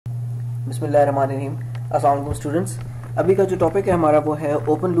बिस्मिल्लाहिर्रहमानिर्रहीम। अस्सलाम वालेकुम स्टूडेंट्स। अभी का जो टॉपिक है हमारा वो है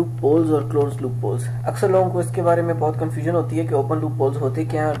ओपन लूप पोल्स और क्लोज लूप पोल्स। अक्सर लोगों को इसके बारे में बहुत कंफ्यूजन होती है कि ओपन लूप पोल्स होते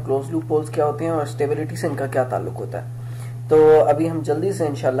क्या हैं और क्लोज लूप पोल्स क्या होते हैं और स्टेबिलिटी से इनका क्या ताल्लुक होता है। तो अभी हम जल्दी से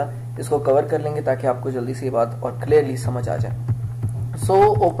इंशाल्लाह इसको कवर कर लेंगे ताकि आपको जल्दी से ये बात और क्लियरली समझ आ जाए। सो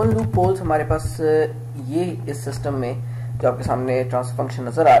ओपन लूप पोल्स हमारे पास ये इस सिस्टम में जो आपके सामने ट्रांसफर फंक्शन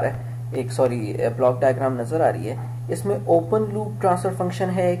नजर आ रहा है, ब्लॉक डायग्राम नजर आ रही है, इसमें ओपन लूप ट्रांसफर फंक्शन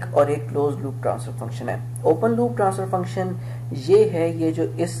है एक और एक क्लोज लूप ट्रांसफर फंक्शन है। ओपन लूप ट्रांसफर फंक्शन ये है, ये जो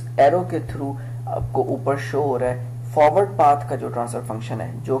इस एरो के थ्रू आपको ऊपर शो हो रहा है, फॉरवर्ड पाथ का जो ट्रांसफर फंक्शन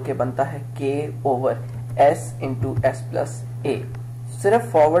है जो कि बनता है k over s into S plus ए।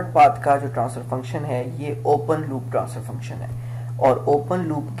 सिर्फ फॉरवर्ड पाथ का जो ट्रांसफर फंक्शन है ये ओपन लूप ट्रांसफर फंक्शन है और ओपन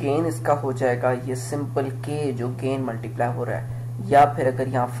लूप गेन इसका हो जाएगा ये सिंपल k जो गेन मल्टीप्लाई हो रहा है, या फिर अगर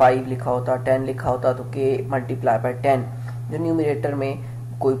यहाँ 5 लिखा होता 10 लिखा होता तो k मल्टीप्लाई बाय 10। जो न्यूमरेटर में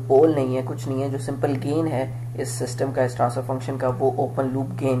कोई पोल नहीं है, कुछ नहीं है, जो सिंपल गेन है इस सिस्टम का, इस ट्रांसफर फंक्शन का, वो ओपन लूप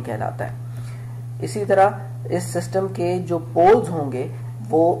गेन कहलाता है। इसी तरह इस सिस्टम के जो पोल्स होंगे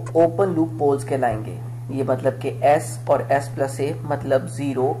वो ओपन लूप पोल्स कहलाएंगे। ये मतलब कि s और s प्लस ए मतलब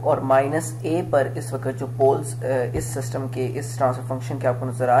 0 और माइनस a पर इस वक्त जो पोल्स इस सिस्टम के, इस ट्रांसफर फंक्शन के आपको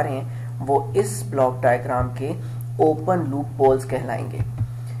नजर आ रहे हैं वो इस ब्लॉक डायग्राम के ओपन लूप पोल्स कहलाएंगे।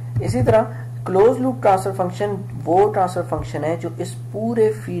 इसी तरह क्लोज लूप ट्रांसफर फंक्शन वो ट्रांसफर फंक्शन है जो इस पूरे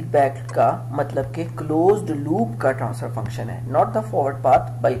फीडबैक का मतलब कि क्लोज्ड लूप का ट्रांसफर फंक्शन है, नॉट द फॉरवर्ड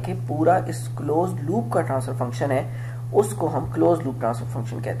पाथ बल्कि पूरा इस क्लोज्ड लूप का ट्रांसफर फंक्शन है, उसको हम क्लोज लूप ट्रांसफर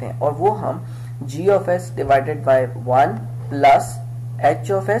फंक्शन कहते हैं। और वो हम g of s divided by 1 plus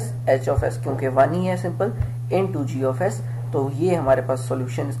h of s क्योंकि 1 ही है simple, into g of s। तो ये हमारे पास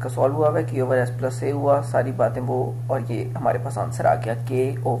सॉल्यूशन इसका सॉल्व हुआ है, k ओवर s प्लस ए हुआ, सारी बातें वो, और ये हमारे पास आंसर आ गया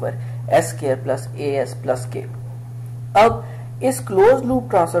k over s square plus A S plus के। अब इस क्लोज लूप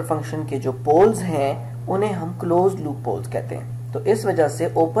ट्रांसफर फंक्शन के जो पोल्स हैं उन्हें हम क्लोज लूप पोल्स कहते हैं। तो इस वजह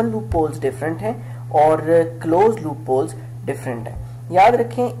से ओपन लूप पोल्स डिफरेंट हैं और क्लोज लूप पोल्स डिफरेंट हैं। याद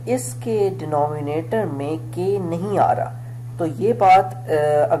रखें इसके डिनोमिनेटर में k नहीं आ रहा, तो ये बात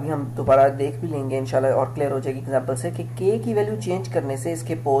अभी हम दोबारा देख भी लेंगे इंशाल्लाह और क्लियर हो जाएगी एग्जांपल से कि k की वैल्यू चेंज करने से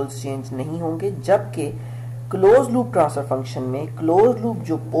इसके पोल्स चेंज नहीं होंगे, जबकि क्लोज लूप ट्रांसफर फंक्शन में क्लोज लूप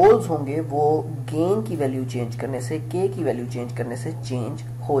जो पोल्स होंगे वो गेन की वैल्यू चेंज करने से, k की वैल्यू चेंज करने से चेंज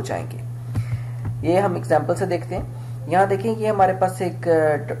हो जाएंगे। ये हम एग्जांपल से देखते हैं। यहाँ देखें ये हमारे पास एक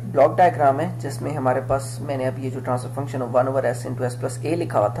ब्लॉक डायग्राम है जिसमें हमारे पास मैंने अब ये जो transfer function 1 over s into S plus ए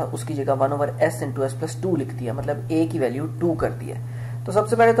लिखा हुआ था उसकी जगह 1 over s into S plus 2 लिख दिया, मतलब a की वैल्यू 2 कर दी है। तो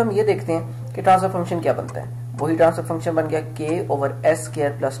सबसे पहले तो हम ये देखते हैं कि ट्रांसफर फंक्शन क्या बनता है। वही ट्रांसफर फंक्शन बन गया k over s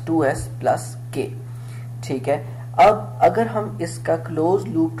square plus 2s plus k। ठीक है, अब अगर हम इसका क्लोज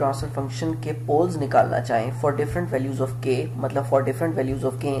लूप ट्रांसफर फंक्शन के पोल्स निकालना चाहें for different values of k, मतलब for different values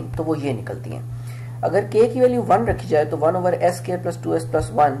of gain, तो वो ये निकलती हैं। अगर k की वैल्यू 1 रखी जाए तो 1 over s square plus 2s plus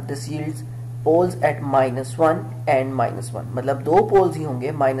 1, this yields poles eight -1 and -1, मतलब दो पोल्स ही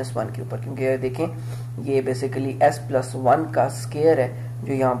होंगे -1 के ऊपर, क्योंकि देखें ये बेसिकली s प्लस 1 का स्क्वायर है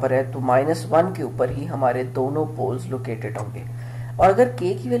जो यहाँ पर है, तो -1 के ऊपर ही हमारे दोनों पोल्स लोकेटेड होंगे। और अगर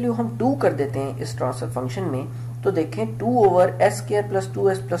k की वैल्यू हम 2 कर देते हैं इस ट्रांसफर फंक्शन में तो देखें 2 over s square plus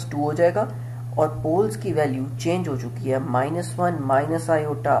 2s plus 2 हो जाएगा और पोल्स की वैल्यू चेंज हो चुकी है, -1 माइनस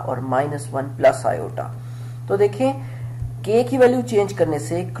आयोटा और -1 प्लस आयोटा। तो देखें k की वैल्यू चेंज करने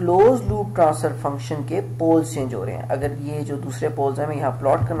से क्लोज लूप ट्रांसफर फंक्शन के पोल्स चेंज हो रहे हैं। अगर ये जो दूसरे पोल्स हैं मैं यहाँ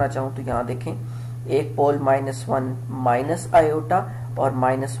प्लॉट करना चाहूँ तो यहाँ देखें एक पोल -1 माइनस आयोटा और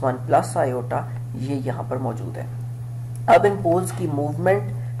 -1 प्लस आयोटा ये यहाँ पर मौजूद है। अब इन पोल्स की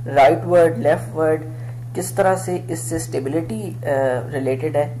movement right word left word किस तरह से इससे स्टेबिलिटी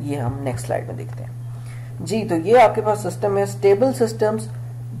रिलेटेड है ये हम नेक्स्ट स्लाइड में देखते हैं। जी, तो ये आपके पास सिस्टम है। स्टेबल सिस्टम्स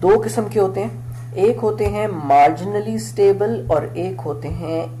दो किस्म के होते हैं, एक होते हैं मार्जिनली स्टेबल और एक होते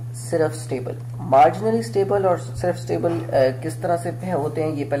हैं सिर्फ स्टेबल। मार्जिनली स्टेबल और सिर्फ स्टेबल किस तरह से होते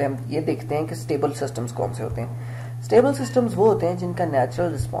हैं ये पहले हम ये देखते हैं कि स्टेबल सिस्टम्स कौन से होते हैं। स्टेबल सिस्टम्स वो होते हैं जिनका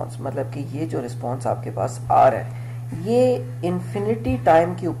नेचुरल रिस्पॉन्स, मतलब कि ये जो रिस्पॉन्स आपके पास आ रहा है ये इन्फिनिटी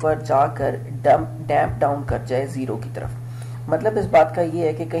टाइम के ऊपर जाकर डैम्प डाउन कर जाए 0 की तरफ। मतलब इस बात का ये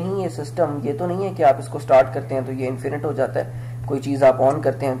है कि कहीं ये सिस्टम ये तो नहीं है कि आप इसको स्टार्ट करते हैं तो ये इन्फिनिट हो जाता है, कोई चीज़ आप ऑन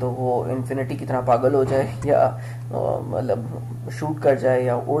करते हैं तो वो इन्फिनिटी की तरह पागल हो जाए या मतलब शूट कर जाए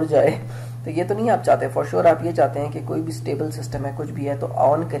या उड़ जाए, तो ये तो नहीं आप चाहते। फॉर श्योर आप ये चाहते हैं कि कोई भी स्टेबल सिस्टम है, कुछ भी है तो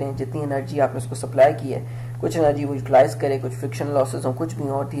ऑन करें, जितनी एनर्जी आपने उसको सप्लाई की है कुछ एनर्जी वो यूटिलाइज करे, कुछ फ्रिक्शन लॉसेस हो, कुछ भी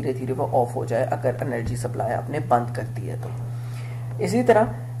हो, और धीरे धीरे वो ऑफ हो जाए अगर एनर्जी सप्लाई आपने बंद कर दी है तो। इसी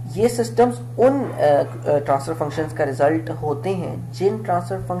तरह ये सिस्टम्स उन ट्रांसफर फंक्शंस का रिजल्ट होते हैं जिन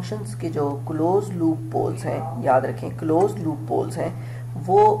ट्रांसफर फंक्शंस के जो क्लोज लूप पोल्स हैं, याद रखें क्लोज लूप पोल्स हैं,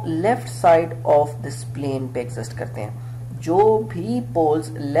 वो left side of this plane पे एग्जिस्ट करते हैं। जो भी पोल्स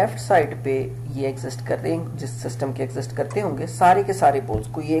लेफ्ट साइड पे ये एग्जिस्ट करते हैं, जिस सिस्टम के एग्जिस्ट करते होंगे, सारे के सारे पोल्स,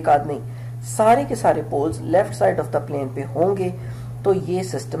 कोई एक आध नहीं, सारे के सारे poles left side of the plane पे होंगे तो ये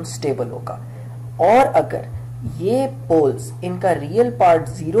सिस्टम स्टेबल होगा। और अगर ये पोल्स इनका रियल पार्ट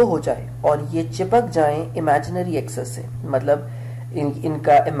 0 हो जाए और ये चिपक जाएं इमेजिनरी एक्सेस से, मतलब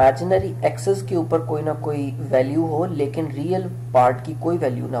इनका इमेजिनरी एक्सेस के ऊपर कोई ना कोई वैल्यू हो लेकिन रियल पार्ट की कोई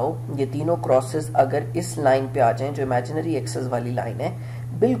वैल्यू ना हो, ये तीनों क्रॉसेस अगर इस लाइन पे आ जाएं जो इमेजिनरी एक्सेस वाली लाइन है,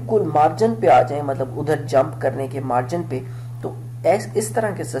 बिल्कुल मार्जिन पे आ जाएं, मतलब उधर जंप करने के मार्जिन पे, तो इस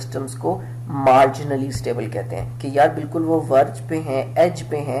तरह के सिस्टम्स को मार्जिनली स्टेबल कहते हैं कि यार बिल्कुल वो वर्ज पे हैं, एज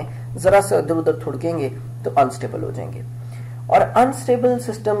पे हैं, जरा से इधर उधर थुड़केंगे तो अनस्टेबल हो जाएंगे। और अनस्टेबल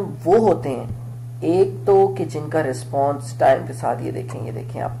सिस्टम वो होते हैं एक तो कि जिनका रिस्पॉन्स टाइम के साथ, ये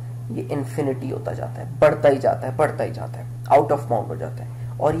देखें आप, ये इन्फिनिटी होता जाता है, बढ़ता ही जाता है, बढ़ता ही जाता है, आउट ऑफ बाउंड हो जाता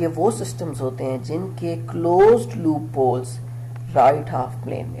है। और ये वो सिस्टम्स होते हैं जिनके closed loop poles right half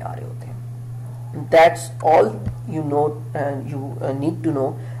plane में आ रहे होते हैं। That's all you need to know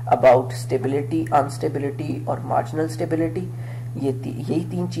about stability, instability और मार्जिनल स्टेबिलिटी। यही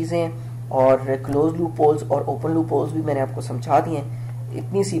 3 चीजें हैं। और क्लोज लूप पोल्स और ओपन लूप पोल्स भी मैंने आपको समझा दिए हैं।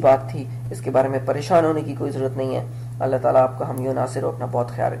 इतनी सी बात थी, इसके बारे में परेशान होने की कोई ज़रूरत नहीं है। अल्लाह ताला आपका हम यूं नासिर और अपना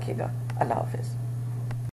बहुत ख्याल रखिएगा। अल्लाह हाफिज़।